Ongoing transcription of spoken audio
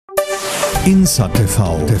Insa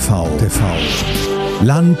TV.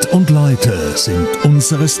 Land und Leute sind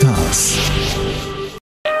unsere Stars.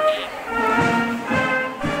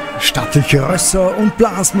 Stattliche Rösser und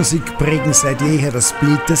Blasmusik prägen seit jeher das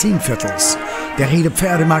Bild des Innviertels. Der Rieder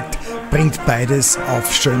Pferdemarkt bringt beides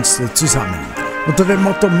aufs Schönste zusammen. Unter dem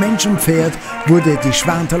Motto Mensch und Pferd wurde die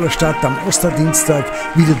Schwanthaler Stadt am Osterdienstag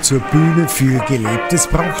wieder zur Bühne für gelebtes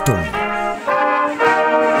Brauchtum.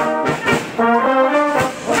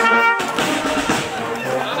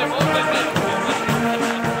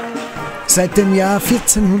 Seit dem Jahr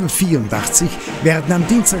 1484 werden am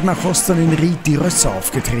Dienstag nach Ostern in Ried die Rösser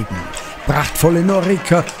aufgetrieben. Prachtvolle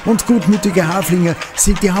Noriker und gutmütige Haflinger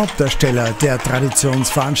sind die Hauptdarsteller der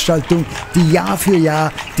Traditionsveranstaltung, die Jahr für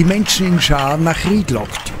Jahr die Menschen in Scharen nach Ried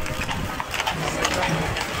lockt.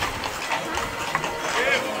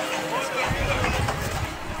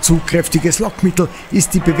 Zugkräftiges Lockmittel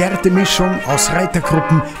ist die bewährte Mischung aus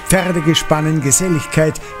Reitergruppen, Pferdegespannen,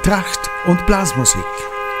 Geselligkeit, Tracht und Blasmusik.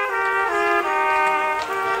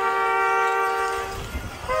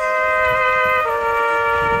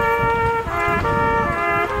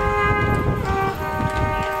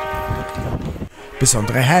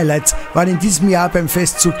 Besondere Highlights waren in diesem Jahr beim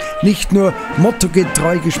Festzug nicht nur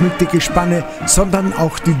mottogetreu geschmückte Gespanne, sondern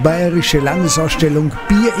auch die bayerische Landesausstellung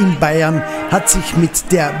Bier in Bayern hat sich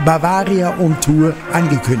mit der Bavaria on Tour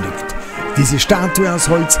angekündigt. Diese Statue aus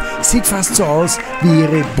Holz sieht fast so aus wie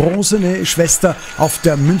ihre bronzene Schwester auf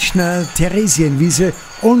der Münchner Theresienwiese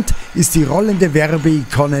und ist die rollende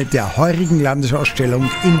Werbeikone der heurigen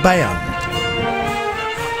Landesausstellung in Bayern.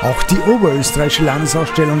 Auch die oberösterreichische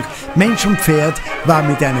Landesausstellung Mensch und Pferd war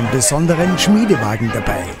mit einem besonderen Schmiedewagen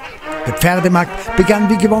dabei. Der Pferdemarkt begann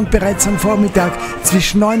wie gewohnt bereits am Vormittag.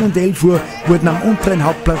 Zwischen 9 und 11 Uhr wurden am unteren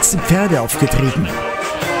Hauptplatz die Pferde aufgetrieben.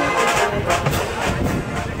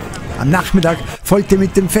 Am Nachmittag folgte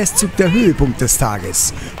mit dem Festzug der Höhepunkt des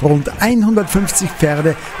Tages. Rund 150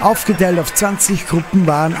 Pferde, aufgeteilt auf 20 Gruppen,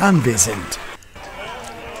 waren anwesend.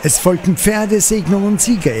 Es folgten Pferdesegnung und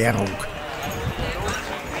Siegerehrung.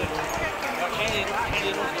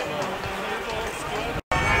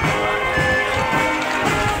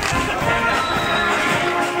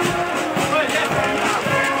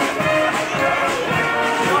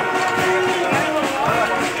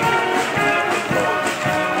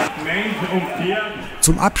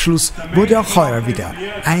 Zum Abschluss wurde auch heuer wieder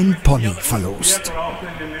ein Pony verlost.